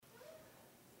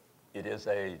It is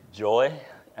a joy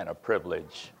and a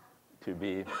privilege to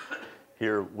be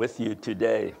here with you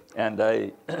today. And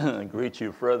I greet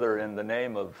you further in the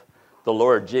name of the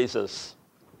Lord Jesus.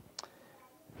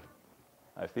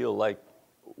 I feel like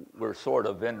we're sort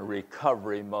of in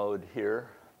recovery mode here.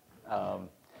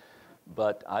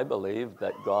 But I believe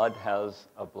that God has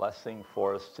a blessing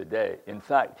for us today. In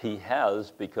fact, He has,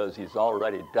 because He's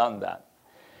already done that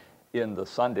in the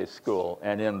Sunday school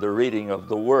and in the reading of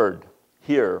the Word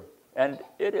here. And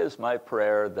it is my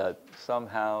prayer that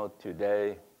somehow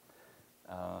today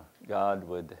God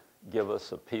would give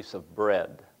us a piece of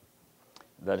bread.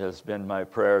 That has been my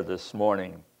prayer this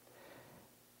morning.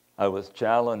 I was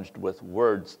challenged with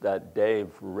words that Dave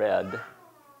read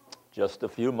just a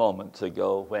few moments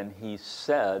ago when he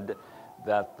said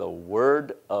that the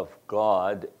Word of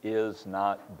God is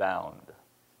not bound.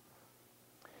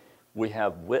 We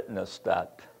have witnessed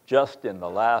that just in the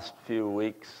last few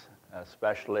weeks,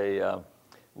 especially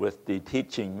with the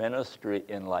teaching ministry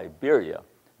in Liberia.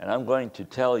 And I'm going to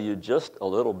tell you just a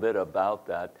little bit about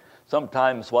that.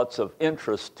 Sometimes what's of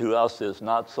interest to us is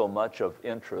not so much of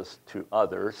interest to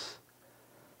others.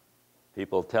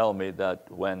 People tell me that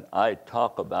when I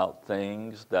talk about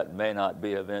things that may not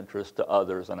be of interest to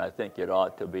others, and I think it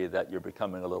ought to be, that you're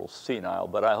becoming a little senile.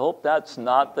 But I hope that's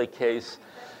not the case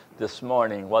this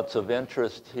morning. What's of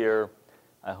interest here,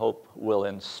 I hope, will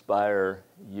inspire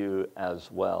you as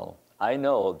well. I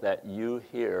know that you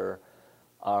here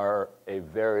are a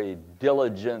very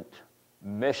diligent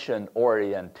mission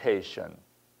orientation,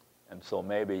 and so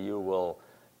maybe you will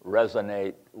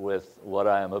resonate with what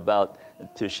I am about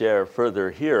to share further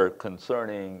here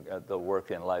concerning the work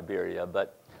in Liberia.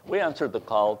 But we answered the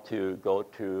call to go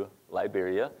to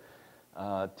Liberia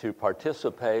to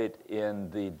participate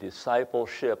in the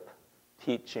discipleship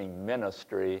teaching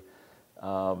ministry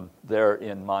there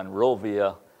in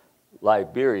Monrovia,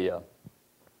 Liberia.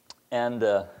 And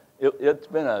it's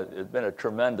been a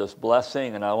tremendous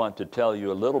blessing, and I want to tell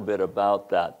you a little bit about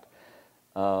that.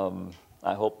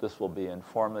 I hope this will be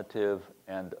informative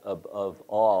and above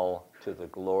all to the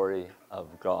glory of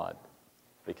God,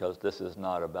 because this is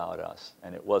not about us,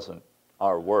 and it wasn't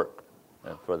our work,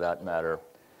 for that matter.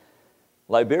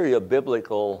 Liberia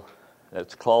Biblical,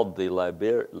 it's called the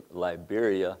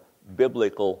Liberia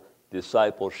Biblical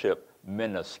Discipleship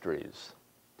Ministries,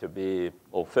 to be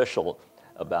official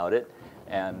about it.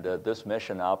 And this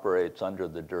mission operates under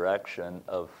the direction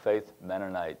of Faith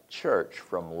Mennonite Church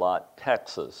from Lott,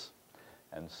 Texas.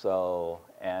 And so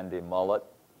Andy Mullett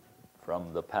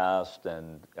from the past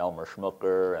and Elmer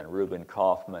Schmucker and Reuben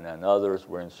Kaufman and others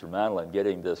were instrumental in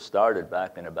getting this started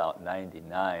back in about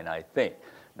 99, I think.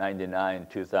 99,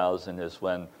 2000 is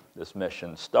when this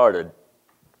mission started.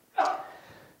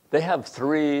 They have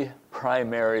three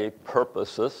primary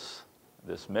purposes,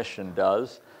 this mission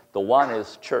does. The one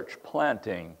is church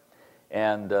planting,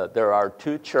 and there are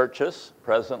two churches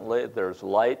presently. There's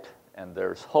Light and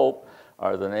there's Hope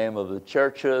are the name of the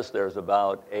churches. There's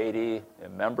about 80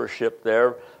 in membership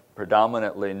there,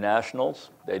 predominantly nationals.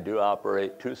 They do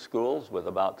operate two schools with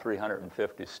about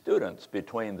 350 students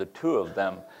between the two of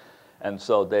them, and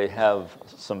so they have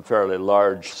some fairly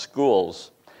large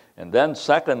schools. And then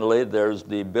secondly, there's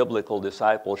the biblical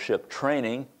discipleship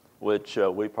training, which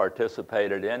we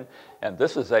participated in. And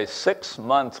this is a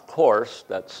 6-month course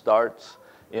that starts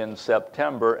in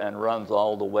September and runs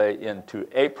all the way into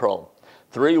April.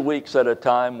 3 weeks at a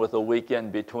time with a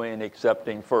weekend between,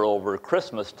 excepting for over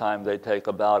Christmas time. They take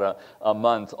about a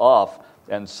month off.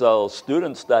 And so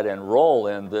students that enroll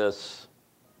in this,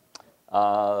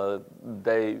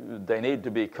 they need to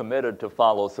be committed to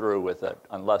follow through with it,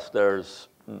 unless there's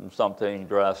something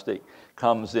drastic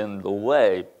comes in the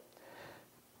way.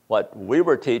 What we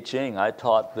were teaching, I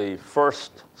taught the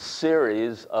first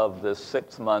series of this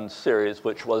 6-month series,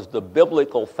 which was the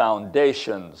Biblical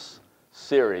Foundations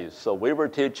series. So we were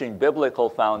teaching biblical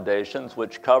foundations,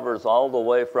 which covers all the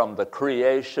way from the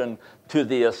creation to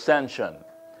the ascension.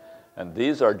 And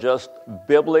these are just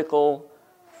biblical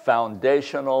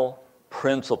foundational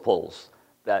principles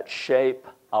that shape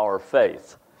our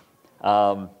faith.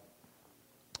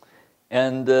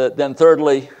 And then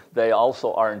thirdly, they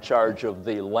also are in charge of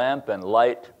the Lamp and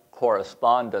Light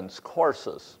correspondence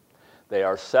courses. They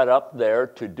are set up there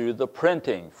to do the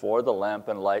printing for the Lamp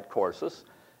and Light courses.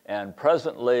 And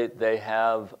presently, they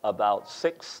have about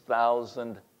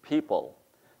 6,000 people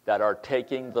that are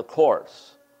taking the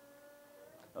course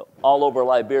all over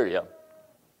Liberia.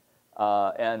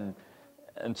 And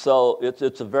so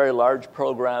it's a very large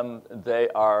program. They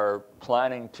are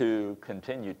planning to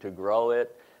continue to grow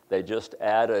it. They just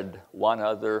added one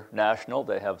other national.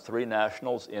 They have 3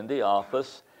 nationals in the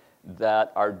office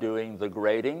that are doing the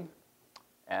grading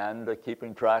and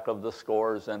keeping track of the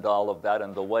scores and all of that.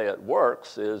 And the way it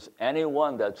works is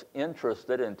anyone that's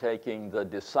interested in taking the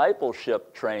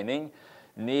discipleship training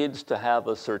needs to have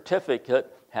a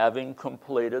certificate having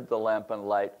completed the Lamp and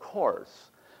Light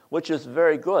course, which is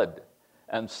very good.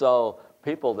 And so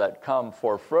people that come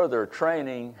for further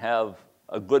training have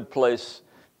a good place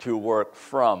to work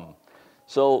from.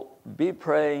 So be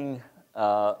praying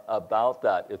about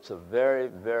that. It's a very,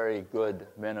 very good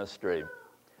ministry.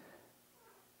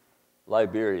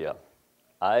 Liberia.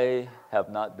 I have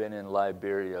not been in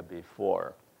Liberia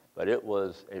before, but it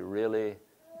was a really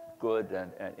good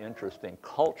and interesting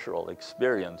cultural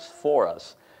experience for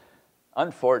us.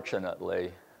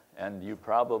 Unfortunately, and you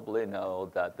probably know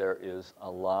that there is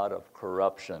a lot of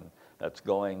corruption that's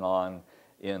going on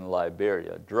in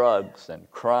Liberia. Drugs and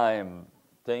crime,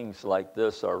 things like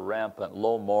this are rampant,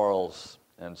 low morals,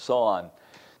 and so on.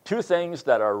 Two things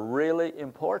that are really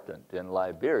important in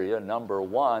Liberia. Number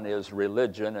one is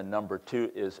religion, and number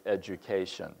two is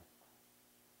education.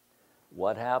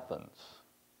 What happens?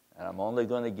 And I'm only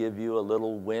going to give you a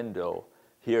little window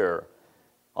here.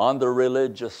 On the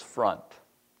religious front,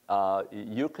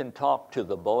 you can talk to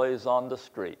the boys on the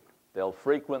street. They'll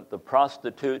frequent the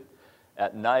prostitute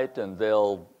at night, and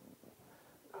they'll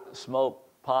smoke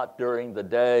pot during the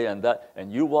day,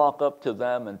 and you walk up to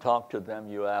them and talk to them.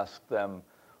 You ask them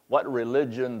what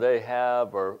religion they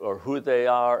have or who they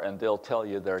are, and they'll tell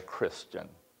you they're Christian.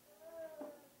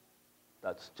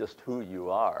 That's just who you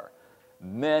are.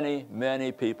 Many,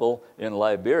 many people in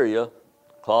Liberia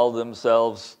call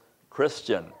themselves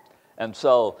Christian. And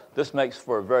so this makes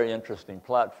for a very interesting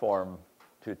platform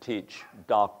to teach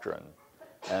doctrine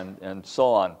and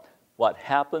so on. What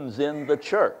happens in the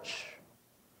church?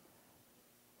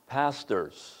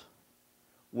 Pastors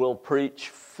will preach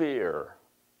fear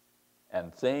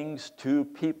and things to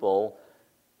people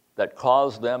that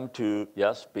cause them to,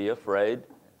 yes, be afraid,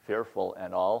 fearful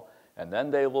and all. And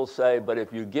then they will say, but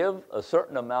if you give a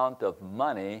certain amount of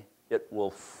money, it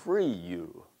will free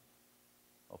you.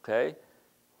 Okay?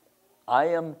 I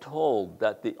am told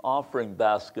that the offering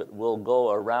basket will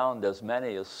go around as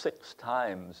many as 6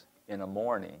 times in a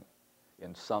morning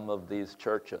in some of these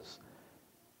churches.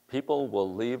 People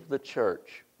will leave the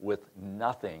church with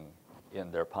nothing in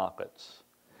their pockets.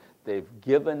 They've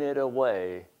given it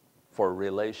away for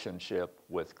relationship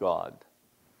with God.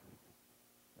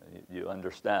 You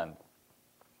understand?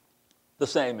 The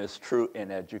same is true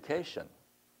in education.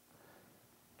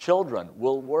 Children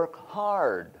will work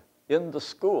hard in the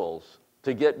schools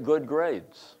to get good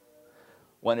grades.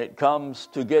 When it comes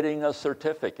to getting a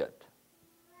certificate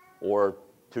or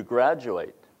to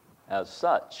graduate as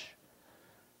such,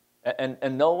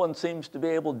 and no one seems to be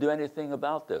able to do anything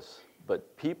about this.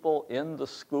 But people in the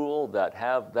school that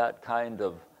have that kind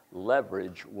of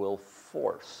leverage will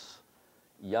force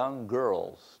young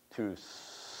girls to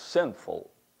sinful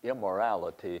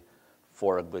immorality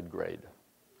for a good grade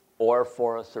or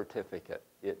for a certificate.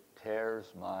 It tears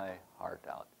my heart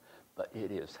out. But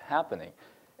it is happening.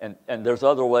 And there's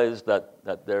other ways that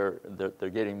they're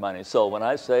getting money. So when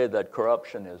I say that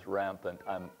corruption is rampant,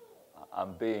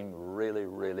 I'm being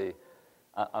really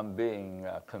I'm being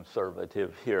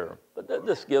conservative here. But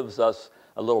this gives us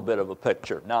a little bit of a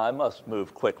picture. Now, I must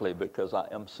move quickly because I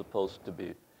am supposed to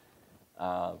be,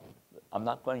 I'm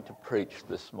not going to preach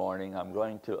this morning. I'm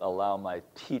going to allow my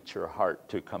teacher heart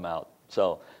to come out.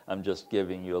 So I'm just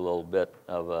giving you a little bit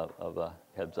of a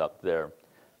heads up there.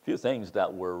 A few things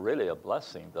that were really a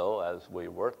blessing, though, as we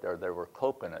worked there. There were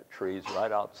coconut trees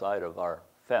right outside of our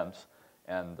fence,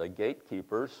 and the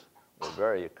gatekeepers were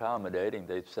very accommodating.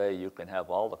 They'd say, you can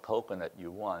have all the coconut you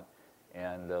want.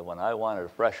 And when I wanted a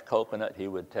fresh coconut, he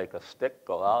would take a stick,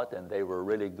 go out, and they were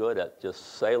really good at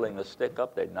just sailing a stick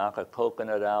up. They'd knock a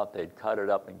coconut out, they'd cut it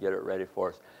up and get it ready for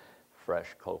us. Fresh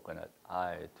coconut,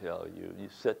 I tell you. You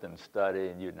sit and study,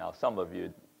 and now some of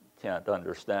you can't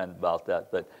understand about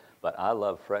that, but I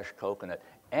love fresh coconut.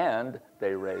 And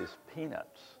they raise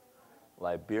peanuts.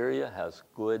 Liberia has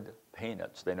good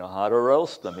peanuts. They know how to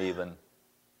roast them even.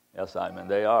 Yes, Simon,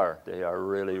 they are. They are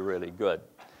really, really good.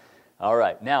 All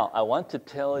right, now I want to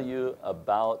tell you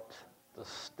about the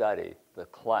study, the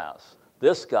class.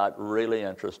 This got really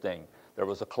interesting. There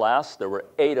was a class, there were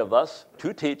 8 of us,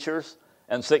 2 teachers,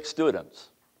 and 6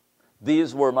 students.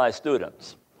 These were my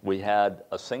students. We had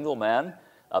a single man,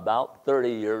 about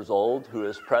 30 years old, who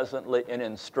is presently in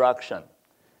instruction.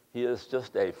 He is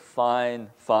just a fine,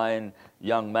 fine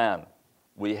young man.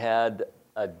 We had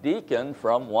a deacon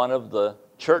from one of the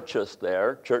churches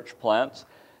there, church plants.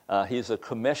 He's a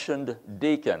commissioned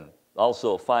deacon,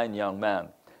 also a fine young man.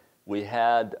 We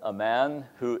had a man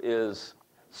who is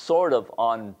sort of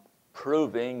on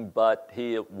proving, but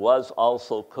he was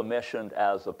also commissioned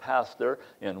as a pastor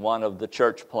in one of the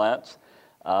church plants.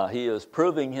 He is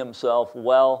proving himself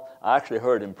well. I actually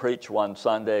heard him preach one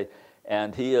Sunday,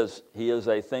 and he is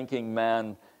a thinking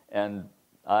man, and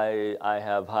I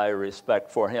have high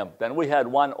respect for him. Then we had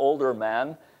one older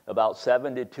man, about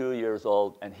 72 years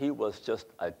old, and he was just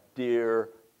a dear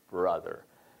brother.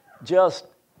 Just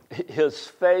his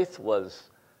faith was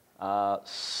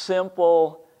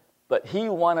simple, but he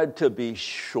wanted to be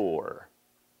sure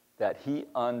that he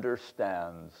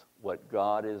understands what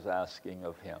God is asking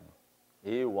of him.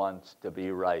 He wants to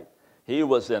be right. He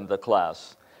was in the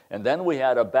class. And then we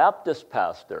had a Baptist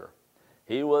pastor.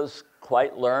 He was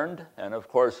quite learned, and of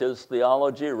course his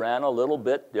theology ran a little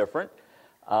bit different.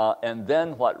 And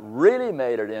then what really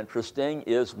made it interesting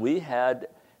is we had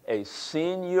a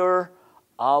senior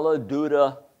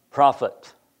Aladuda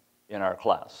prophet in our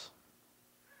class.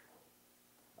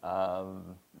 I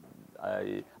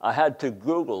had to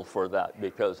Google for that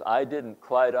because I didn't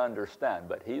quite understand,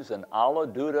 but he's an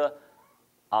Aladura,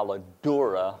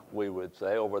 we would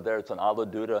say. Over there it's an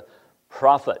Aladuda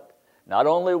prophet. Not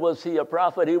only was he a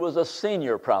prophet, he was a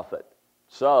senior prophet.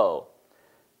 So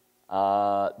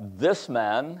this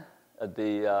man,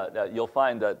 you'll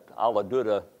find that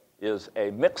Aladuda is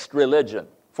a mixed religion.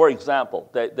 For example,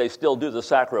 they still do the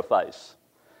sacrifice.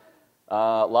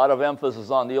 A lot of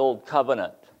emphasis on the Old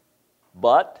Covenant.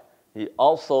 But he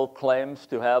also claims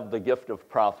to have the gift of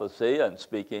prophecy and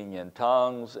speaking in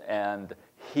tongues and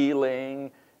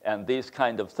healing and these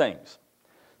kind of things.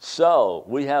 So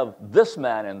we have this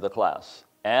man in the class,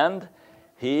 and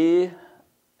he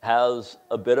has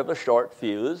a bit of a short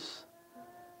fuse.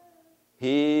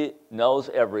 He knows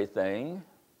everything,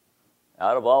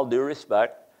 out of all due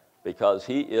respect, because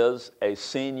he is a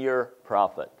senior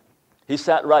prophet. He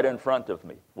sat right in front of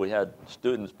me. We had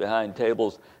students behind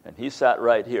tables, and he sat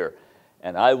right here.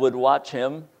 And I would watch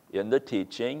him in the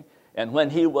teaching, and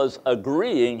when he was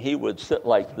agreeing, he would sit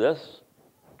like this,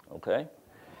 okay?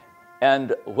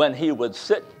 And when he would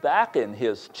sit back in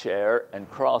his chair and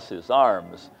cross his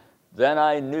arms, then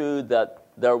I knew that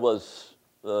there was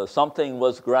something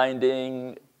was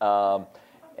grinding,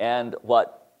 and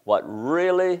what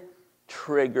really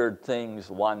triggered things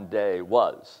one day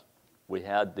was we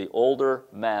had the older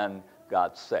man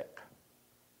got sick.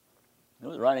 He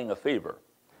was running a fever,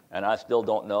 and I still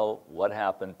don't know what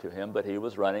happened to him, but he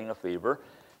was running a fever.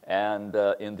 And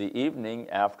in the evening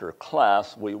after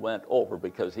class, we went over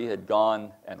because he had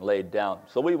gone and laid down.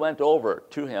 So we went over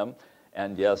to him,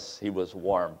 and yes, he was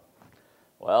warm.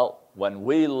 Well, when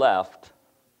we left,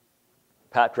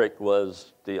 Patrick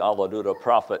was the Aladuda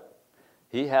prophet.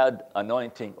 He had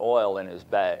anointing oil in his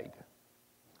bag,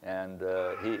 and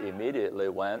he immediately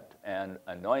went and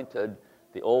anointed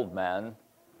the old man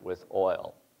with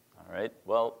oil. All right,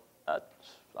 well,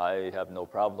 I have no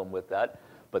problem with that.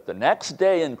 But the next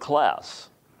day in class,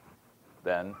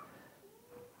 then,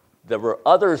 there were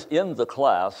others in the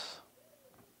class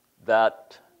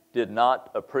that did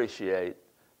not appreciate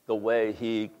the way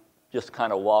he just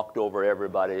kind of walked over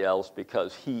everybody else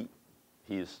because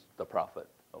he's the prophet,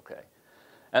 okay?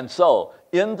 And so,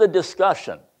 in the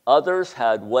discussion, others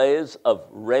had ways of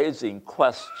raising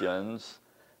questions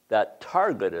that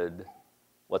targeted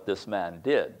what this man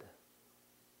did.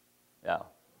 Yeah.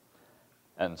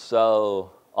 And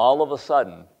so, all of a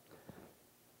sudden,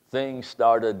 things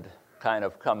started kind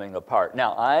of coming apart.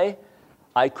 Now,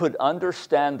 I could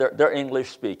understand, they're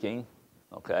English speaking,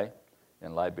 okay,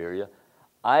 in Liberia.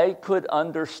 I could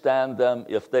understand them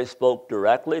if they spoke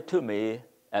directly to me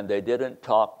and they didn't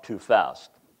talk too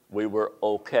fast. We were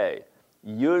okay.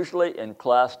 Usually in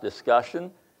class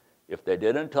discussion, if they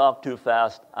didn't talk too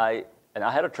fast, I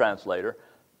had a translator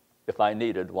if I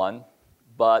needed one,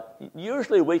 but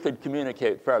usually we could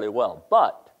communicate fairly well.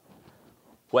 But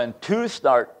when two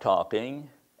start talking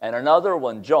and another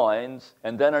one joins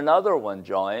and then another one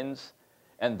joins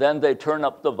and then they turn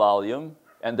up the volume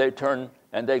and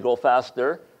they go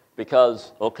faster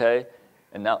because, okay,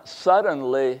 and now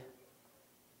suddenly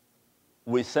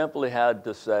we simply had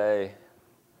to say,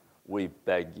 we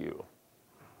beg you.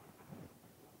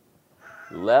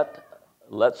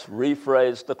 Let's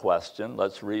rephrase the question,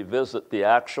 let's revisit the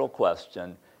actual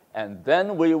question, and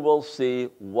then we will see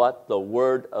what the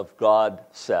Word of God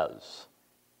says.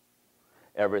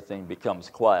 Everything becomes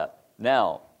quiet.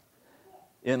 Now,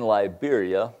 in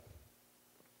Liberia,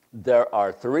 there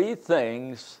are three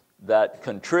things that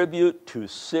contribute to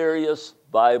serious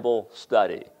Bible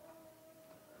study.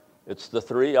 It's the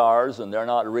 3 R's, and they're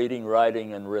not reading,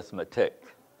 writing, and arithmetic.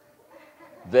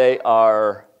 They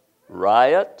are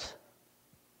riot,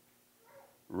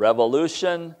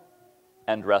 revolution,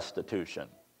 and restitution.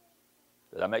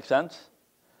 Does that make sense?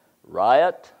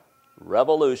 Riot,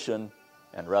 revolution,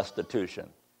 and restitution.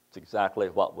 It's exactly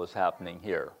what was happening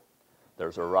here.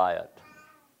 There's a riot.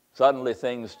 Suddenly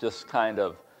things just kind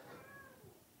of,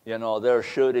 they're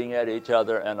shooting at each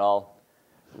other and all.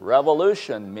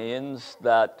 Revolution means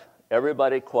that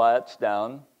everybody quiets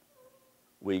down.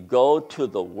 We go to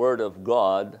the Word of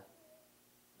God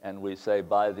and we say,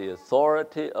 by the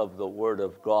authority of the Word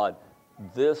of God,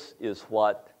 this is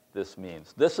what this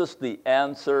means. This is the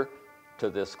answer to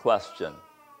this question.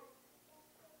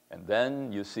 And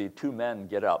then you see two men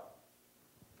get up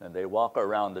and they walk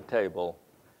around the table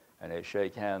and they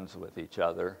shake hands with each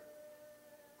other.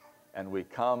 And we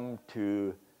come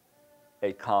to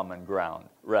a common ground,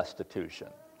 restitution.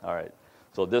 All right,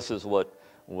 so this is what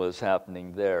was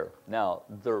happening there. Now,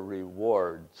 the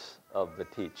rewards of the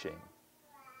teaching.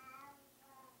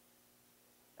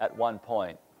 At one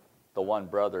point, the one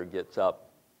brother gets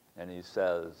up and he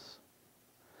says,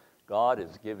 God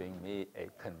is giving me a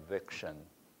conviction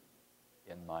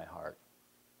in my heart.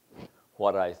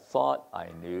 What I thought I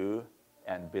knew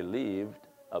and believed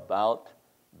about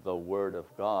the Word of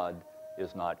God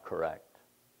is not correct.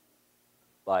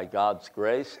 By God's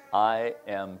grace, I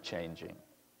am changing.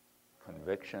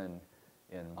 Conviction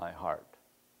in my heart.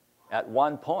 At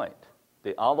one point,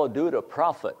 the Avaduta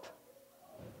prophet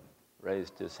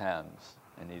raised his hands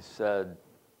and he said,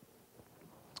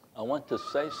 I want to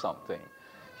say something.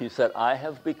 He said, I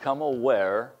have become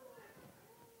aware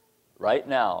right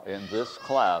now in this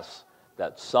class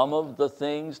that some of the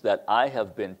things that I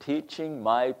have been teaching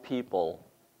my people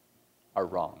are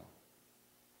wrong.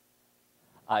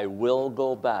 I will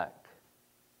go back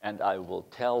and I will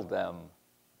tell them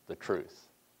the truth.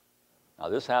 Now,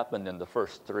 this happened in the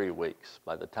first 3 weeks.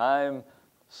 By the time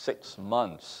 6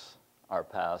 months are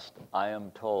passed, I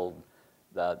am told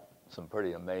that some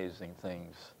pretty amazing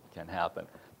things can happen.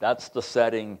 That's the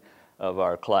setting of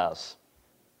our class.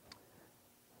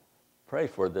 Pray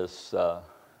for this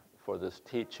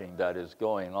teaching that is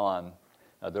going on.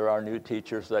 Now, there are new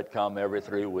teachers that come every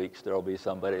 3 weeks. There will be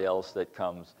somebody else that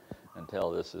comes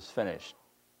until this is finished.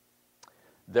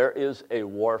 There is a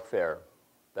warfare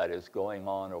that is going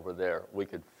on over there. We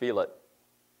could feel it.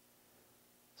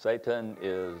 Satan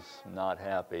is not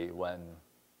happy when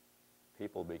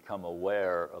people become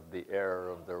aware of the error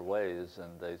of their ways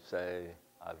and they say,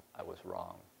 I was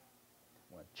wrong.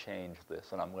 I'm going to change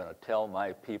this and I'm going to tell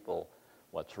my people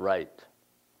what's right.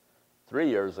 3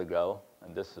 years ago,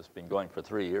 and this has been going for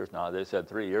 3 years now, they said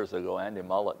 3 years ago Andy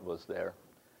Mullet was there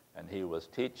and he was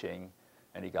teaching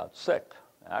and he got sick.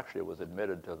 Actually, was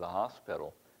admitted to the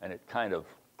hospital and it kind of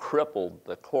crippled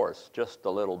the course just a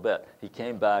little bit. He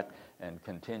came back and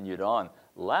continued on.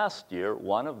 Last year,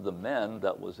 one of the men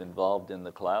that was involved in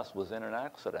the class was in an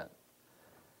accident,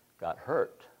 got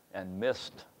hurt and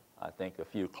missed, I think, a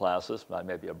few classes,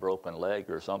 maybe a broken leg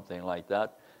or something like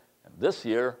that. And this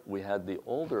year, we had the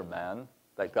older man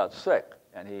that got sick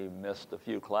and he missed a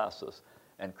few classes.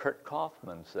 And Kurt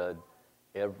Kaufman said,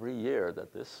 every year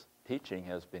that this teaching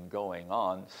has been going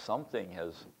on, something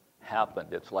has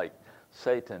happened. It's like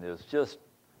Satan is just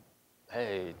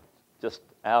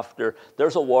after.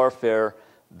 There's a warfare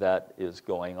that is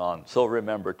going on. So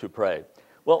remember to pray.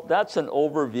 Well, that's an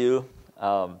overview.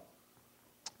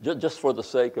 Just for the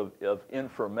sake of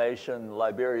information,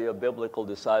 Liberia Biblical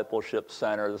Discipleship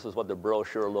Center, this is what the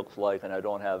brochure looks like, and I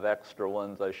don't have extra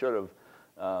ones. I should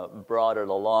have brought it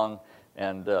along,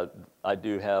 and I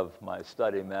do have my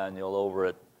study manual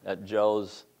over at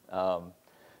Joe's.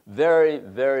 Very,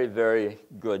 very, very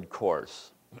good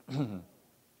course.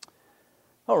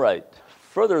 All right,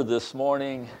 further this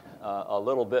morning, a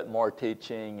little bit more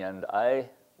teaching, and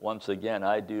once again,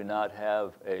 I do not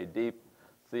have a deep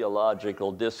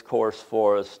theological discourse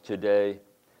for us today,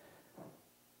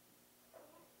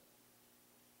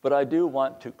 but I do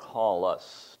want to call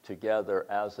us together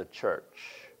as a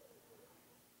church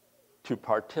to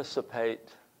participate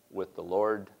with the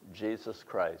Lord Jesus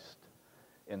Christ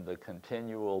in the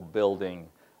continual building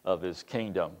of his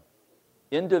kingdom,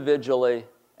 individually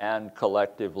and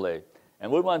collectively.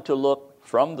 And we want to look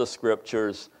from the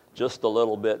scriptures just a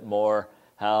little bit more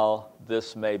how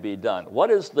this may be done.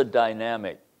 What is the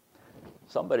dynamic?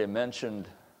 Somebody mentioned,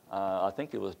 I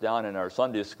think it was down in our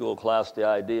Sunday school class, the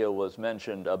idea was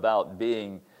mentioned about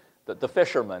being the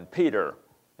fisherman, Peter,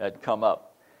 had come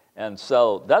up. And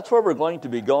so that's where we're going to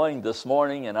be going this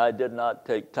morning, and I did not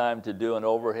take time to do an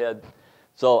overhead.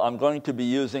 So I'm going to be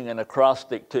using an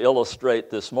acrostic to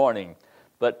illustrate this morning.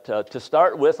 But to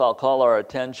start with, I'll call our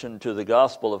attention to the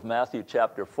Gospel of Matthew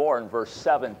chapter 4 and verse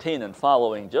 17 and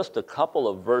following, just a couple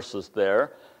of verses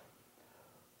there.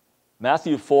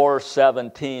 Matthew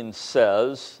 4:17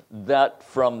 says that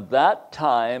from that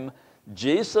time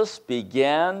Jesus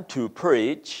began to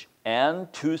preach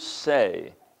and to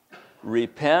say,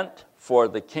 "Repent, for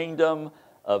the kingdom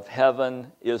of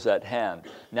heaven is at hand."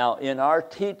 Now, in our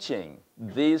teaching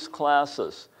these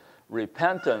classes,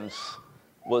 repentance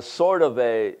was sort of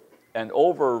an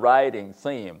overriding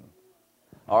theme.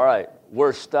 All right,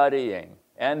 we're studying,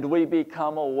 and we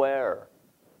become aware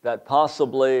that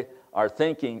possibly our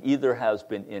thinking either has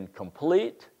been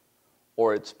incomplete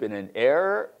or it's been in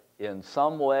error in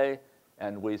some way,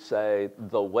 and we say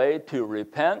the way to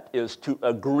repent is to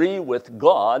agree with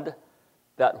God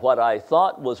that what I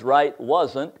thought was right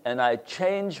wasn't, and I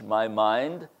change my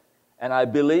mind, and I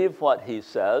believe what he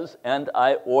says, and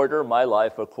I order my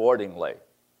life accordingly,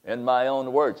 in my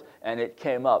own words. And it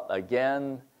came up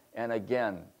again and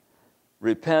again.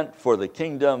 Repent, for the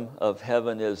kingdom of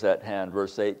heaven is at hand.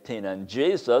 Verse 18, and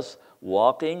Jesus,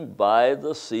 walking by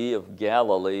the Sea of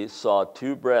Galilee, saw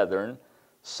two brethren,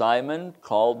 Simon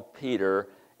called Peter,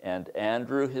 and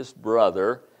Andrew his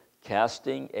brother,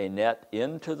 casting a net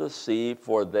into the sea,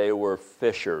 for they were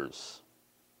fishers.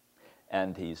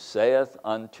 And he saith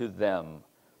unto them,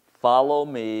 Follow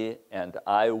me, and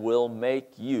I will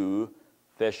make you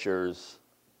fishers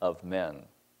of men.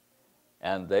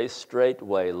 And they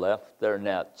straightway left their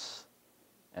nets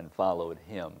and followed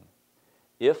him.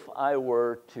 If I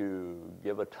were to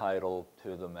give a title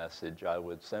to the message, I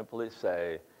would simply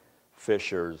say,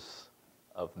 Fishers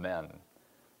of Men.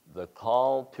 The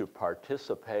call to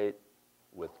participate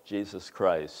with Jesus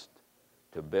Christ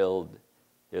to build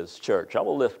his church. I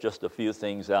will lift just a few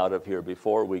things out of here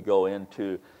before we go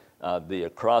into the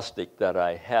acrostic that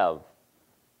I have.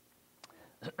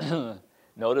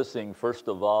 Noticing, first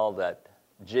of all, that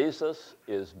Jesus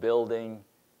is building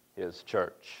his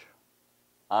church.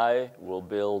 I will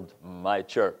build my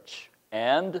church,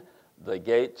 and the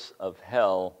gates of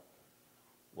hell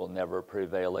will never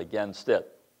prevail against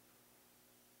it.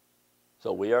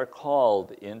 So we are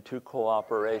called into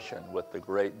cooperation with the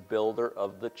great builder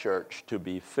of the church to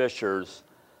be fishers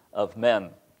of men.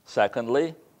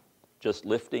 Secondly, just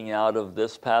lifting out of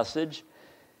this passage,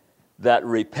 that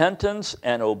repentance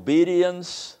and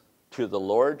obedience to the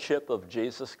lordship of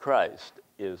Jesus Christ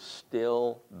is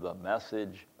still the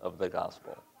message of the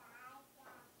gospel.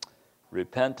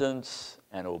 Repentance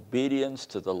and obedience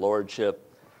to the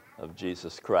lordship of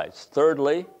Jesus Christ.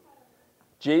 Thirdly,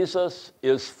 Jesus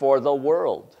is for the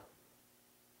world.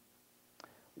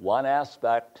 One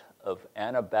aspect of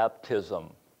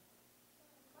Anabaptism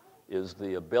is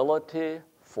the ability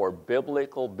for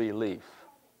biblical belief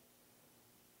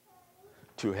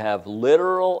to have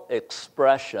literal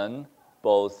expression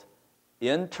both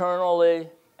internally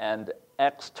and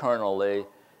externally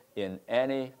in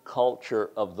any culture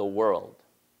of the world.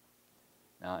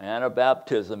 Now,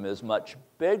 Anabaptism is much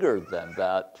bigger than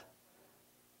that,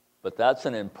 but that's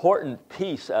an important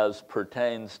piece as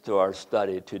pertains to our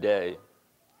study today.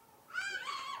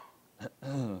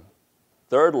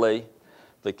 Thirdly,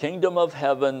 the kingdom of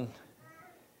heaven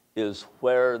is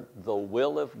where the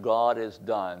will of God is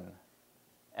done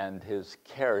and his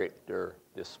character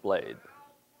displayed.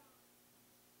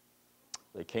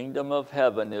 The kingdom of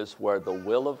heaven is where the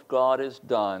will of God is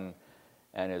done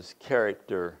and his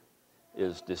character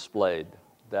is displayed.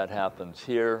 That happens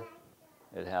here.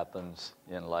 It happens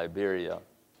in Liberia.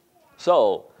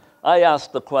 So, I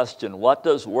asked the question, what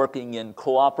does working in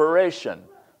cooperation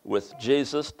with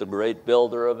Jesus, the great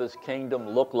builder of his kingdom,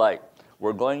 look like?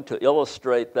 We're going to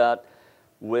illustrate that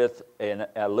with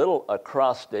a little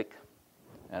acrostic,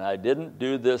 and I didn't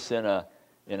do this in a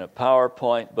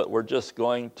PowerPoint, but we're just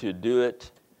going to do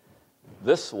it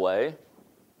this way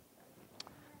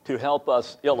to help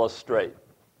us illustrate.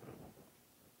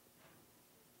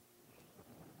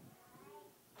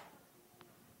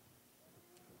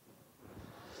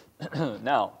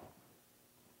 Now,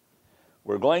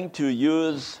 we're going to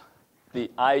use the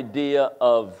idea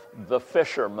of the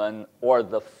fisherman or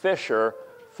the fisher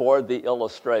for the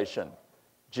illustration.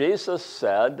 Jesus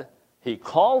said, he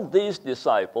called these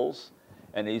disciples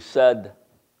and he said,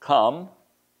 come,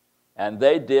 and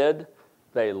they did.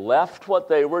 They left what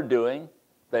they were doing,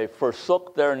 they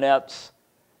forsook their nets,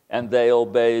 and they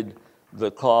obeyed the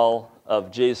call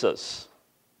of Jesus.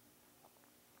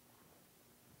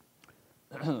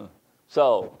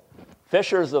 So,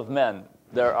 fishers of men,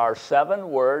 there are 7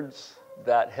 words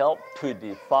that help to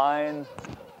define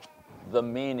the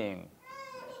meaning.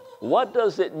 What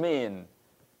does it mean?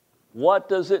 What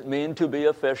does it mean to be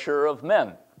a fisher of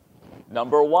men?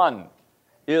 Number 1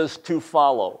 is to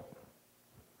follow.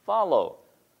 Follow.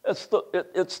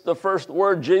 It's the first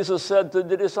word Jesus said to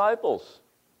the disciples.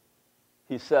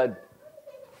 He said,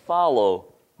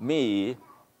 follow me,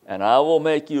 and I will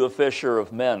make you a fisher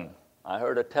of men. I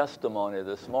heard a testimony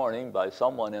this morning by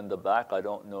someone in the back, I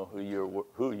don't know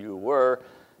who you were,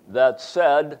 that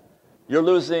said, you're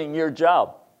losing your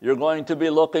job. You're going to be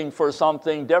looking for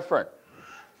something different.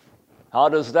 How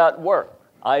does that work?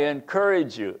 I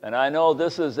encourage you, and I know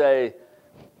this is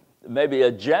maybe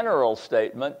a general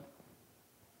statement,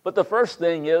 but the first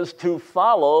thing is to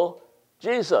follow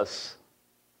Jesus.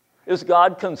 Is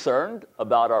God concerned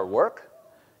about our work?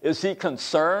 Is he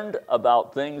concerned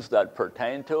about things that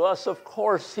pertain to us? Of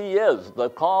course he is.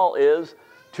 The call is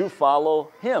to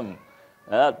follow him.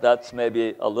 That's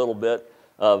maybe a little bit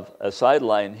of a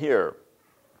sideline here.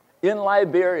 In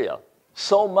Liberia,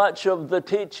 so much of the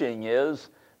teaching is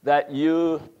that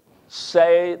you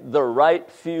say the right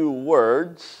few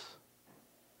words,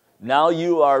 now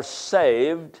you are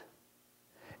saved,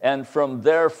 and from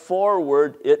there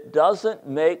forward, it doesn't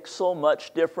make so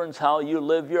much difference how you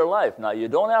live your life. Now, you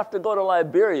don't have to go to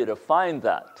Liberia to find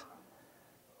that.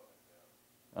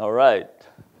 All right.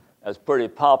 That's pretty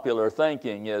popular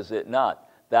thinking, is it not?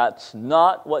 That's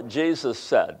not what Jesus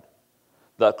said.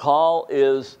 The call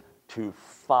is to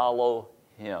follow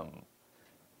him.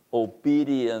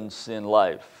 Obedience in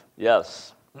life.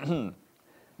 Yes.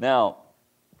 Now,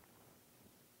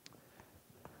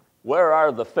 where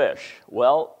are the fish?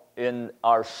 Well, in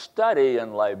our study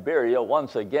in Liberia,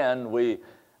 once again, we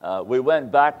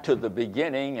went back to the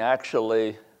beginning.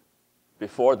 Actually,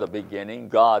 before the beginning,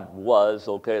 God was.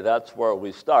 Okay, that's where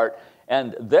we start.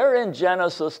 And there in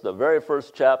Genesis, the very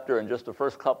first chapter, and just the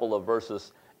first couple of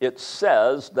verses, it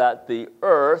says that the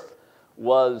earth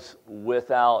was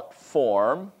without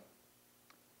form,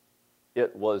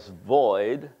 it was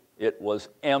void, it was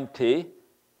empty,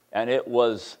 and it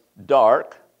was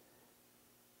dark.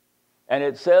 And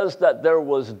it says that there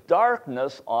was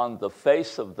darkness on the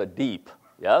face of the deep.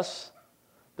 Yes?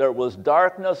 There was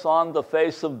darkness on the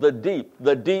face of the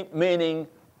deep meaning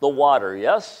the water.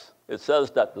 Yes? It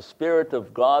says that the Spirit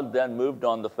of God then moved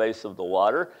on the face of the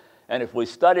water. And if we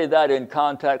study that in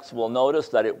context, we'll notice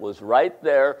that it was right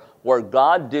there where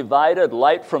God divided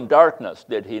light from darkness,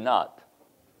 did he not?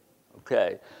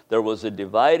 Okay. There was a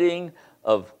dividing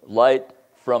of light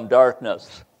from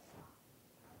darkness.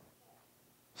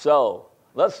 So,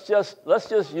 let's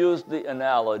just use the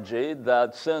analogy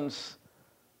that since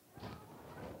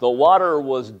the water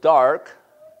was dark,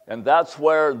 and that's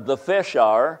where the fish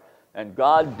are, and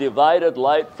God divided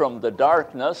light from the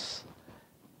darkness,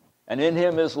 and in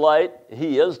him is light,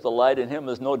 he is the light, in him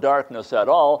is no darkness at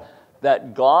all,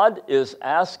 that God is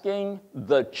asking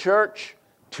the church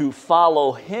to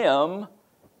follow him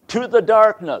to the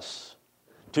darkness,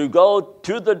 to go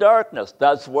to the darkness.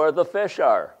 That's where the fish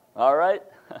are, all right?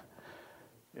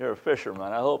 You're a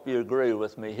fisherman. I hope you agree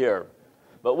with me here.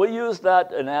 But we use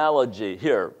that analogy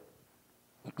here.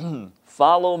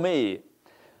 Follow me.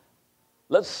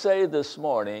 Let's say this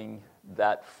morning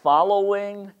that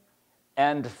following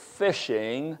and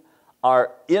fishing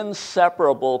are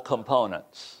inseparable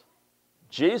components.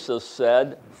 Jesus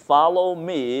said, follow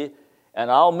me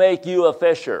and I'll make you a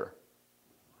fisher.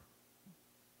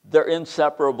 They're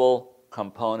inseparable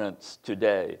components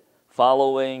today.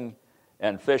 Following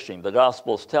and fishing. The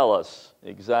Gospels tell us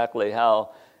exactly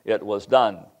how it was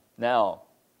done. Now,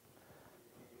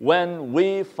 when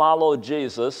we follow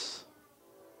Jesus,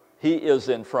 he is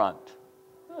in front.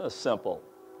 Simple.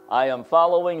 I am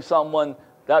following someone,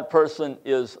 that person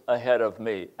is ahead of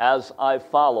me. As I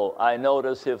follow, I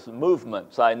notice his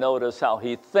movements. I notice how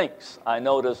he thinks. I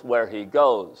notice where he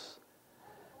goes.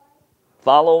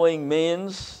 Following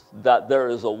means that there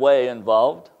is a way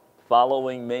involved.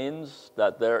 Following means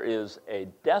that there is a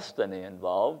destiny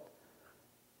involved.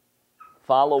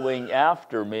 Following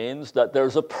after means that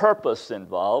there's a purpose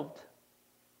involved.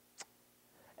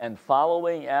 And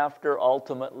following after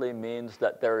ultimately means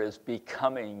that there is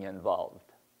becoming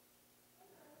involved.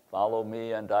 Follow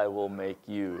me and I will make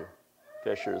you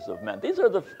fishers of men. These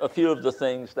are a few of the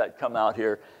things that come out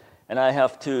here, and I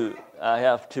have to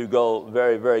go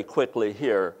very, very quickly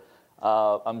here.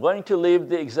 I'm going to leave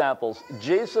the examples.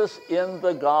 Jesus in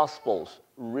the Gospels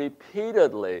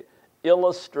repeatedly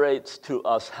illustrates to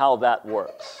us how that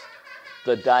works.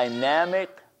 The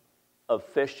dynamic of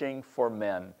fishing for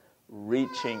men,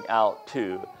 reaching out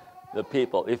to the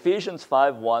people. Ephesians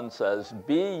 5:1 says,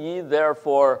 "Be ye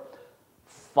therefore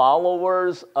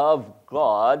followers of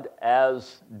God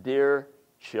as dear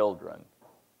children,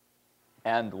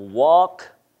 and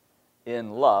walk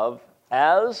in love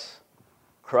as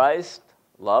Christ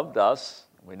loved us."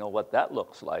 We know what that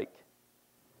looks like.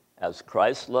 As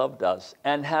Christ loved us,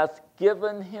 and hath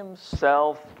given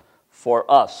himself for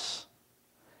us,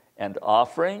 an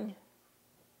offering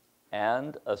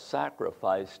and a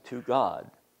sacrifice to God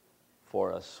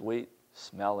for a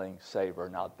sweet-smelling savor.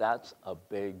 Now, that's a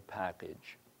big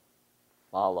package.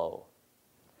 Follow.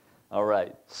 All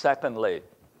right, secondly,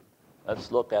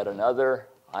 let's look at another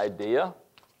idea.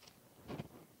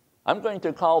 I'm going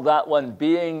to call that one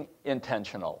being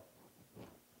intentional.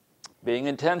 Being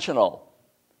intentional.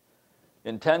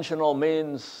 Intentional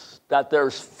means that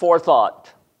there's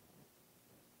forethought,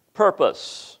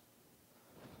 purpose.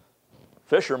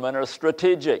 Fishermen are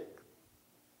strategic.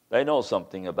 They know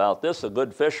something about this. A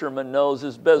good fisherman knows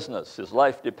his business. His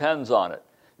life depends on it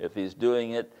if he's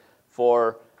doing it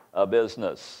for a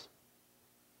business.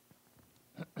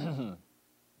 1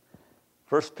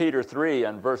 Peter 3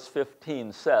 and verse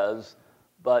 15 says,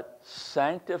 "But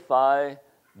sanctify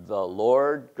the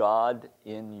Lord God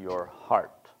in your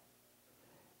heart,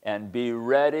 and be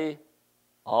ready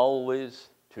always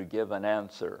to give an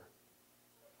answer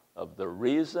of the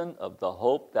reason of the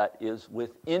hope that is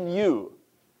within you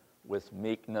with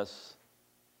meekness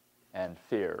and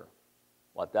fear."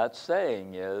 What that's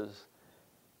saying is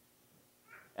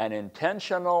an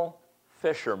intentional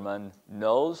fisherman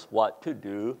knows what to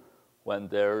do when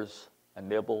there's a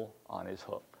nibble on his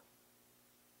hook.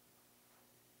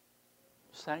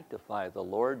 Sanctify the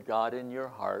Lord God in your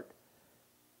heart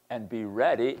and be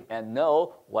ready and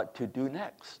know what to do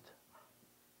next.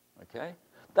 Okay?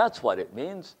 That's what it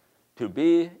means to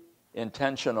be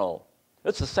intentional.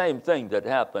 It's the same thing that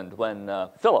happened when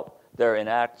Philip, there in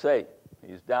Acts 8,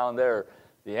 he's down there.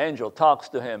 The angel talks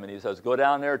to him and he says, go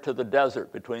down there to the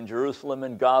desert between Jerusalem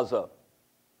and Gaza.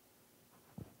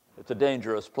 It's a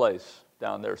dangerous place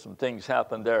down there. Some things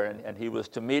happened there. And he was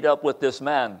to meet up with this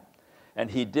man.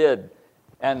 And he did.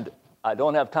 And I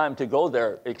don't have time to go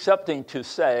there, excepting to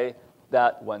say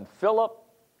that when Philip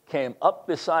came up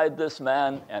beside this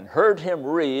man and heard him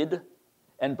read,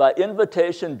 and by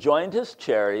invitation joined his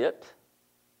chariot,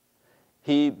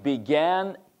 he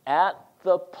began at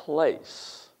the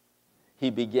place.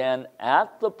 He began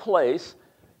at the place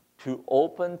to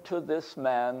open to this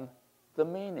man the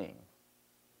meaning.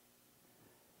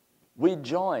 We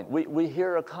join. We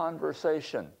hear a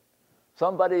conversation.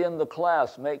 Somebody in the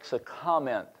class makes a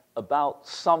comment about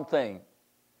something.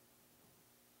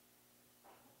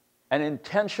 An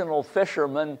intentional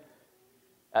fisherman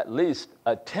at least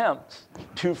attempts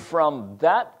to, from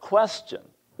that question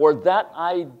or that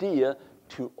idea,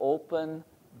 to open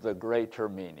the greater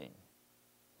meaning.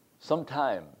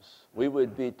 Sometimes we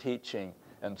would be teaching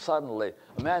and suddenly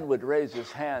a man would raise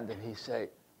his hand and he'd say,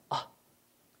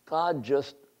 God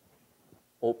just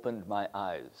opened my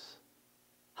eyes.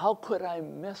 How could I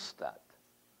miss that?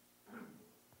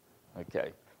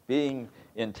 Okay, being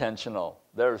intentional.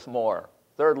 There's more.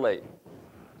 Thirdly,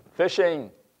 fishing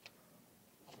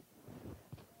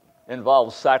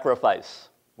involves sacrifice.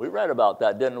 We read about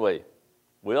that, didn't we?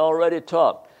 We already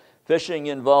talked. Fishing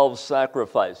involves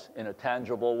sacrifice in a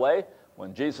tangible way.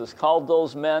 When Jesus called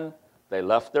those men, they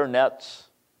left their nets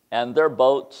and their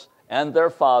boats and their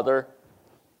father,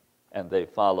 and they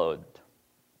followed.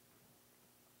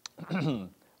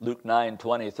 Luke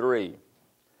 9:23.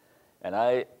 And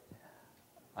I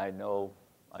know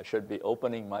I should be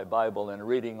opening my Bible and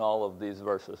reading all of these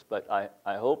verses, but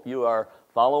I hope you are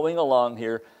following along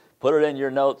here. Put it in your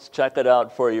notes, check it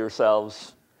out for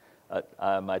yourselves.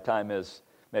 My time is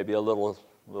maybe a little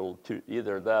too,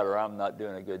 either that or I'm not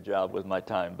doing a good job with my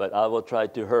time, but I will try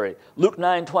to hurry. Luke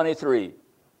 9:23.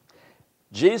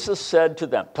 Jesus said to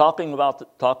them, talking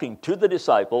to the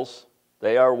disciples,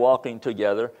 they are walking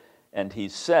together, and he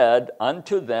said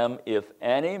unto them, if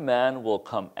any man will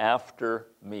come after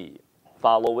me,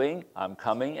 following, I'm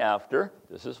coming after,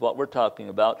 this is what we're talking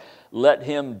about, let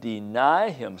him deny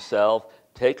himself,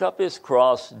 take up his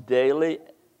cross daily,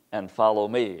 and follow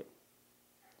me.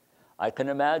 I can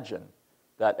imagine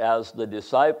that as the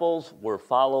disciples were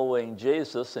following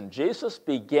Jesus, and Jesus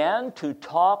began to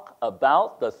talk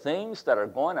about the things that are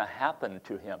going to happen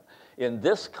to him. In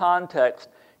this context,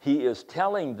 he is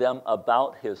telling them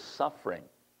about his suffering.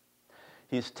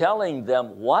 He's telling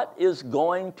them what is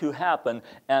going to happen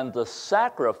and the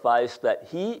sacrifice that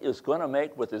he is going to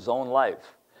make with his own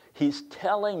life. He's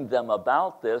telling them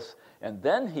about this, and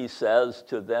then he says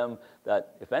to them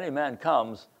that if any man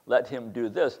comes, let him do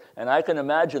this. And I can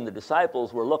imagine the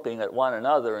disciples were looking at one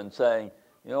another and saying,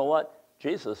 you know what?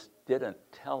 Jesus didn't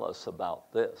tell us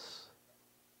about this.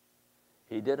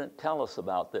 He didn't tell us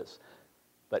about this.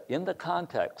 But in the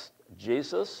context,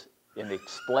 Jesus, in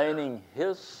explaining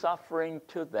his suffering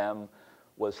to them,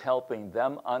 was helping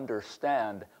them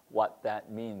understand what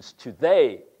that means to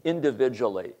they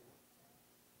individually,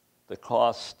 the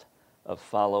cost of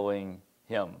following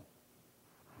him.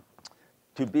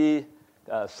 To be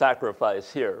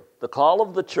sacrifice here. The call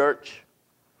of the church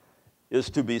is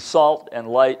to be salt and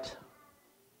light,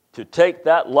 to take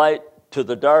that light to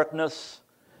the darkness,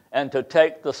 and to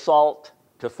take the salt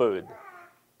to food.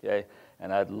 Okay?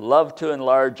 And I'd love to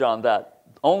enlarge on that.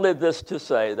 Only this to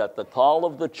say that the call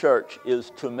of the church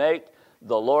is to make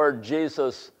the Lord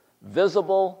Jesus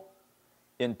visible,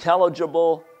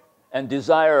 intelligible, and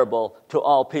desirable to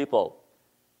all people.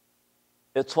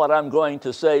 It's what I'm going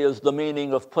to say is the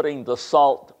meaning of putting the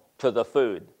salt to the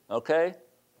food, okay?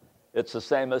 It's the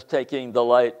same as taking the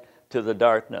light to the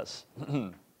darkness.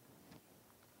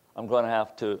 I'm going to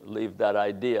have to leave that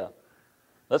idea.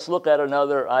 Let's look at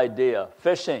another idea,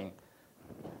 fishing.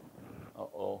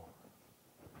 Uh-oh.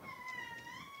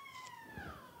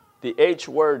 The H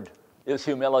word is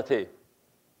humility.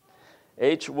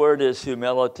 H word is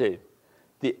humility.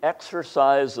 The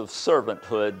exercise of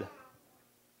servanthood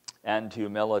and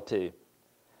humility.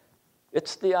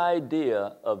 It's the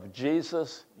idea of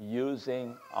Jesus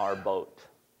using our boat.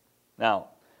 Now,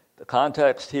 the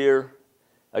context here,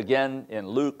 again in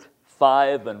Luke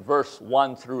 5 and verse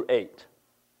 1 through 8.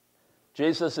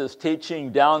 Jesus is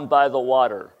teaching down by the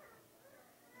water.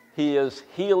 He is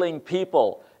healing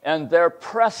people, and they're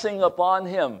pressing upon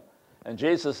him. And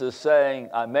Jesus is saying,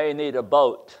 I may need a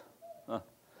boat.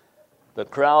 The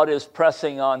crowd is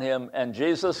pressing on him, and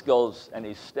Jesus goes and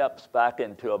he steps back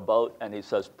into a boat and he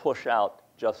says, push out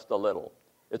just a little.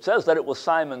 It says that it was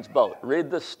Simon's boat.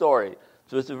 Read this story.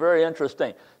 So it's very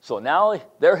interesting. So now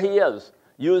there he is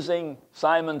using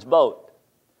Simon's boat.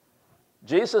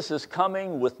 Jesus is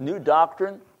coming with new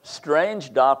doctrine,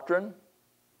 strange doctrine,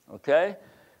 okay?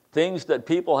 Things that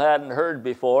people hadn't heard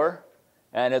before.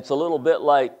 And it's a little bit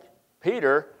like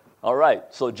Peter. All right,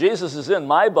 so Jesus is in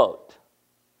my boat.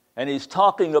 And he's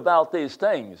talking about these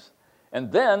things. And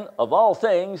then, of all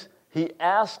things, he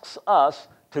asks us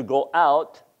to go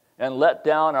out and let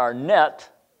down our net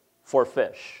for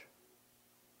fish.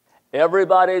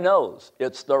 Everybody knows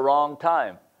it's the wrong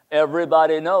time.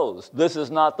 Everybody knows this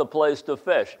is not the place to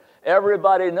fish.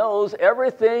 Everybody knows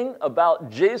everything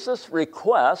about Jesus'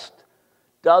 request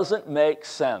doesn't make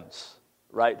sense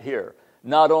right here.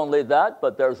 Not only that,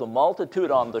 but there's a multitude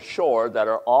on the shore that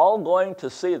are all going to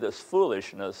see this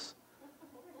foolishness.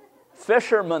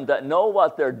 Fishermen that know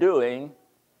what they're doing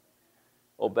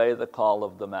obey the call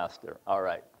of the master. All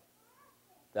right,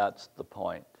 that's the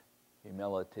point.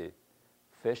 Humility.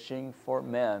 Fishing for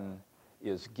men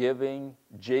is giving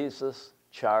Jesus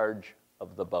charge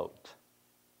of the boat.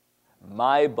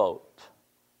 My boat.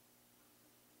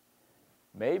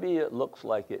 Maybe it looks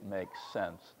like it makes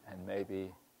sense, and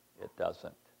maybe it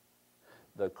doesn't.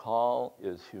 The call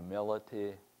is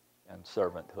humility and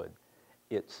servanthood.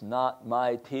 It's not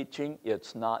my teaching,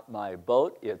 it's not my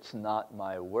boat, it's not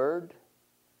my word.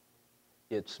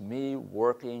 It's me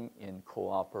working in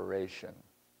cooperation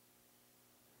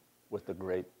with the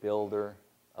great builder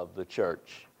of the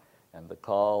church. And the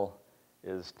call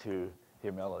is to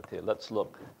humility. Let's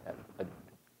look at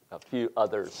a few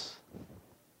others.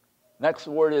 Next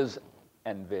word is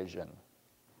envision.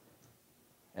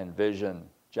 Envision.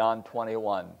 John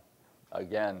 21.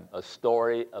 Again, a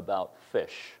story about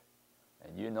fish.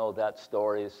 And you know that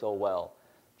story so well.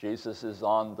 Jesus is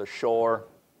on the shore.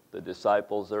 The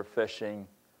disciples are fishing.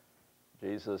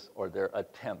 They're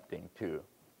attempting to.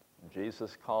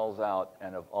 Jesus calls out,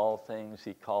 and of all things,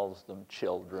 he calls them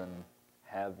children.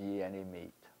 Have ye any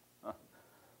meat?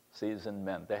 Seasoned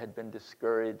men. They had been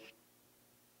discouraged.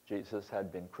 Jesus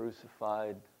had been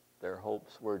crucified. Their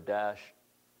hopes were dashed.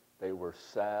 They were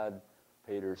sad.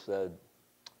 Peter said,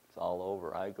 it's all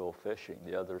over. I go fishing.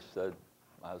 The others said,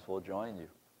 might as well join you.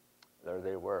 There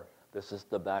they were. This is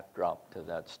the backdrop to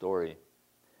that story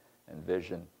and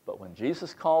vision. But when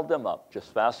Jesus called them up,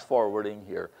 just fast forwarding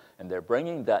here, and they're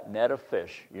bringing that net of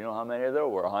fish. You know how many there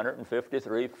were?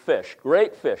 153 fish.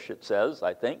 Great fish, it says,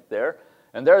 I think, there.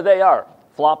 And there they are,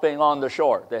 flopping on the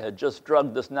shore. They had just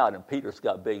drugged this net, and Peter's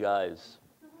got big eyes.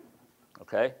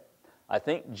 Okay? I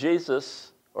think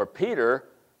Jesus, or Peter,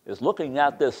 is looking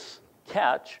at this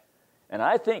catch, and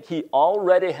I think he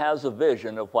already has a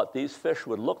vision of what these fish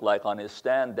would look like on his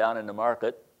stand down in the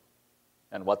market,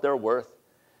 and what they're worth,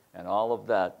 and all of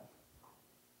that.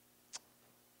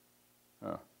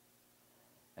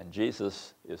 And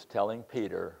Jesus is telling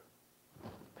Peter,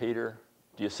 Peter,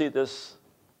 do you see this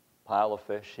pile of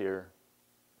fish here?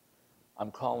 I'm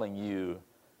calling you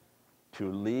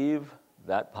to leave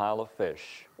that pile of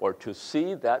fish, or to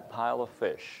see that pile of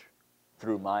fish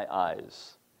through my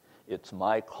eyes. It's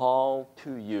my call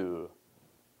to you,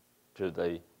 to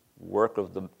the work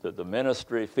of the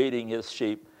ministry, feeding his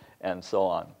sheep, and so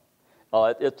on.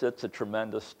 It's a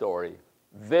tremendous story.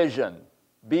 Vision.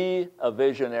 Be a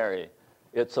visionary.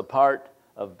 It's a part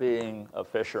of being a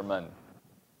fisherman.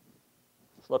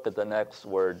 Let's look at the next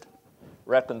word,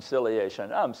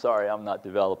 reconciliation. I'm sorry, I'm not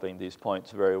developing these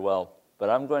points very well, but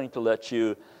I'm going to let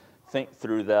you think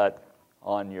through that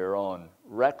on your own.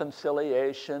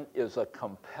 Reconciliation is a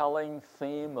compelling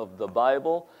theme of the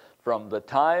Bible from the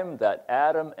time that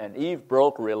Adam and Eve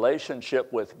broke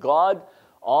relationship with God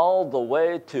all the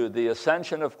way to the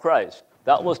ascension of Christ.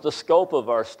 That was the scope of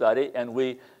our study, and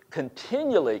we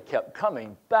continually kept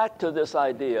coming back to this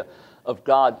idea of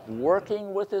God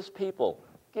working with his people,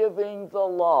 giving the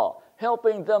law,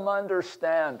 helping them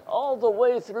understand all the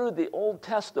way through the Old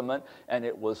Testament, and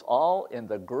it was all in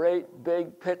the great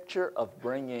big picture of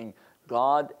bringing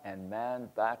God and man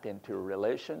back into a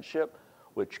relationship,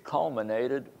 which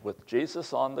culminated with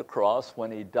Jesus on the cross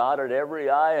when he dotted every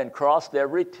I and crossed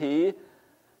every T,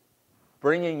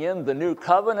 bringing in the new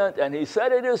covenant, and he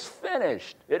said, "It is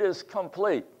finished, it is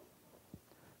complete."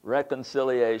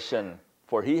 Reconciliation.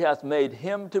 For he hath made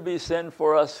him to be sin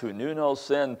for us who knew no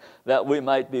sin, that we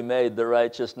might be made the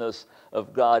righteousness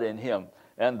of God in him.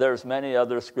 And there's many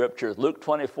other scriptures. Luke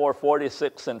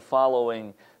 24:46 and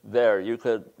following there. You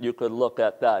could look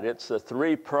at that. It's a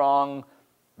three-prong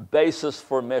basis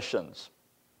for missions.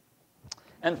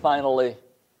 And finally,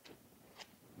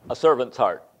 a servant's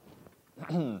heart.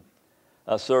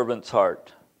 A servant's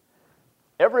heart.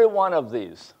 Every one of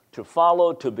these, to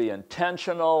follow, to be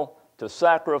intentional, to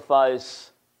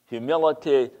sacrifice,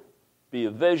 humility, be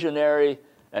a visionary,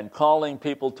 and calling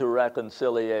people to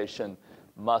reconciliation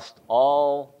must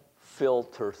all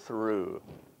filter through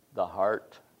the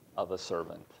heart of a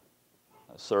servant.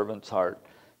 A servant's heart,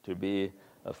 to be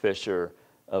a fisher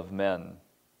of men.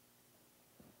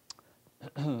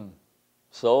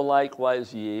 So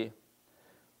likewise ye,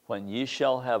 when ye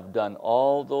shall have done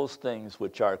all those things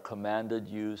which are commanded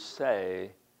you,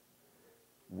 say,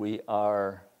 we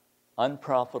are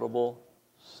unprofitable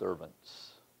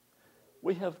servants.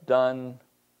 We have done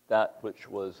that which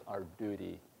was our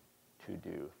duty to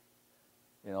do.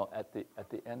 You know, at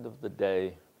the end of the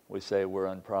day, we say we're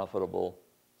unprofitable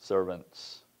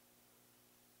servants.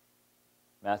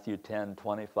 Matthew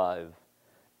 10:25.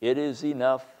 It is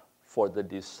enough for the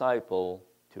disciple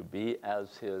to be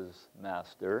as his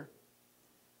master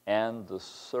and the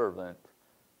servant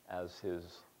as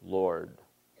his Lord.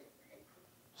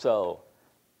 So,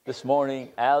 this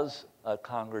morning, as a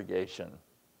congregation,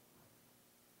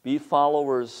 be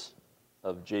followers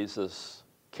of Jesus'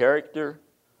 character,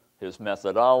 his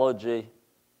methodology,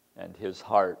 and his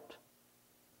heart.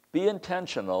 Be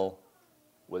intentional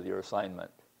with your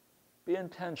assignment. Be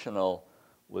intentional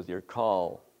with your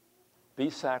call. Be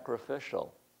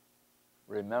sacrificial.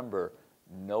 Remember,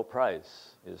 no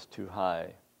price is too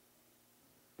high.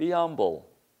 Be humble.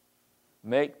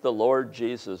 Make the Lord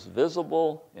Jesus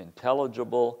visible,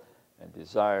 intelligible, and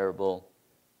desirable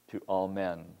to all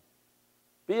men.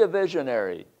 Be a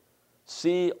visionary.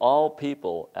 See all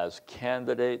people as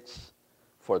candidates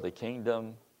for the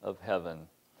kingdom of heaven.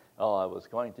 Oh, I was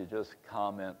going to just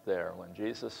comment there. When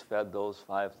Jesus fed those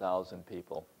 5,000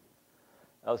 people,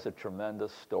 that was a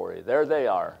tremendous story. There they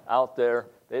are, out there.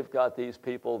 They've got these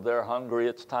people. They're hungry.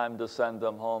 It's time to send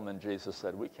them home. And Jesus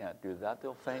said, we can't do that.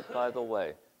 They'll faint by the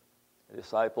way. The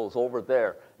disciples over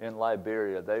there in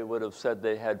Liberia, they would have said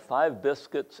they had 5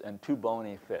 biscuits and 2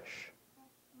 bony fish.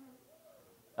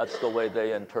 That's the way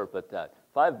they interpret that.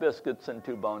 5 biscuits and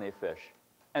 2 bony fish,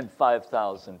 and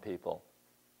 5,000 people.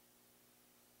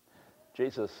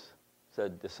 Jesus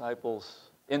said, disciples,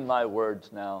 in my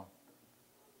words now,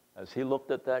 as he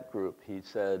looked at that group, he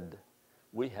said,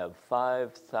 we have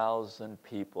 5,000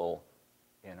 people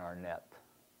in our net.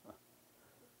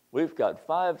 We've got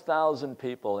 5,000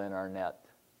 people in our net.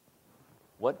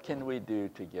 What can we do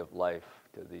to give life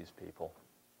to these people?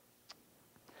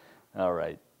 All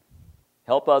right.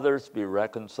 Help others be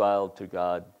reconciled to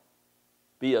God.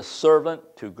 Be a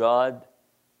servant to God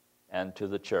and to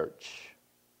the church.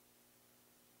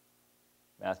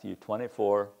 Matthew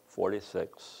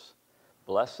 24:46.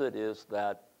 Blessed is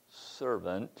that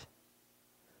servant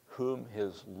whom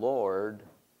his Lord,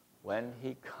 when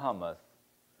he cometh,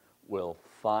 will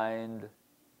find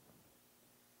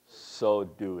so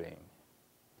doing.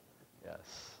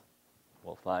 Yes,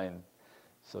 will find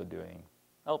so doing.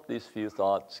 I hope these few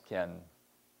thoughts can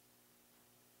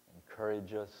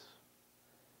encourage us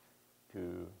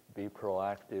to be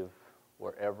proactive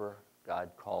wherever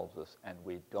God calls us. And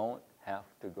we don't have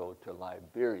to go to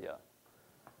Liberia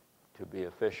to be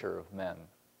a fisher of men.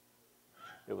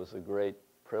 It was a great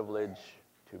privilege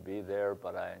to be there,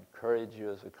 but I encourage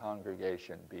you as a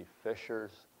congregation, be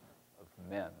fishers of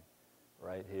men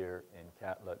right here in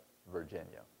Catlett,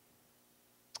 Virginia.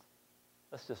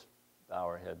 Let's just bow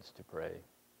our heads to pray.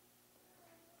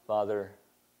 Father,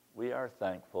 we are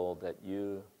thankful that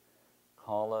you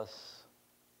call us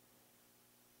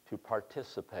to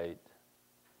participate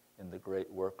in the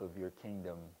great work of your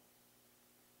kingdom.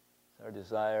 It's our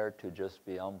desire to just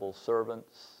be humble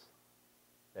servants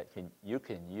that you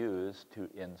can use to,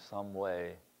 in some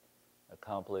way,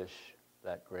 accomplish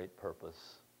that great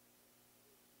purpose.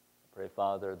 I pray,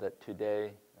 Father, that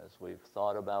today, as we've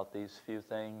thought about these few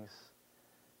things,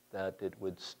 that it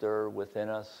would stir within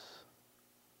us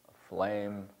a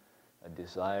flame, a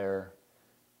desire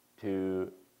to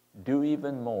do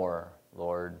even more,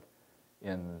 Lord,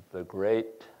 in the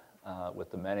great,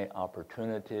 with the many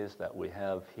opportunities that we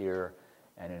have here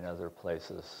and in other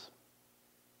places.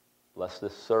 Bless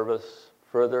this service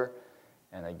further,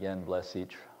 and again, bless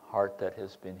each heart that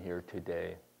has been here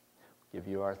today. Give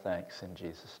you our thanks in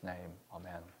Jesus' name.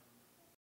 Amen.